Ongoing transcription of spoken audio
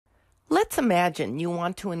Let's imagine you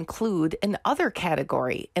want to include an other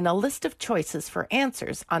category in a list of choices for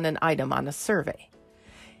answers on an item on a survey.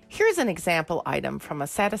 Here's an example item from a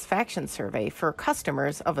satisfaction survey for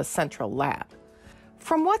customers of a central lab.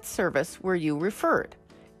 From what service were you referred?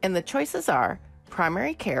 And the choices are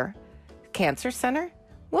primary care, cancer center,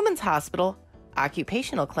 women's hospital,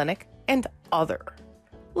 occupational clinic, and other.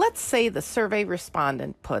 Let's say the survey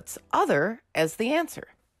respondent puts other as the answer.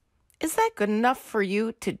 Is that good enough for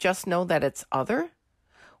you to just know that it's other?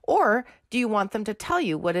 Or do you want them to tell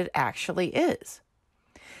you what it actually is?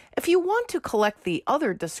 If you want to collect the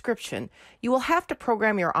other description, you will have to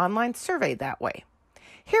program your online survey that way.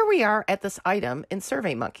 Here we are at this item in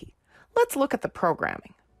SurveyMonkey. Let's look at the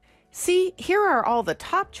programming. See, here are all the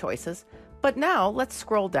top choices, but now let's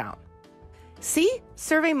scroll down. See,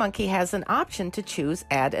 SurveyMonkey has an option to choose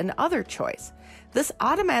Add an Other choice. This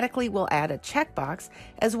automatically will add a checkbox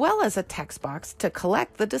as well as a text box to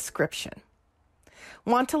collect the description.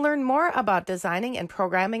 Want to learn more about designing and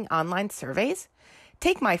programming online surveys?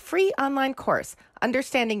 Take my free online course,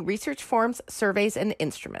 Understanding Research Forms, Surveys, and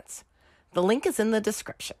Instruments. The link is in the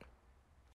description.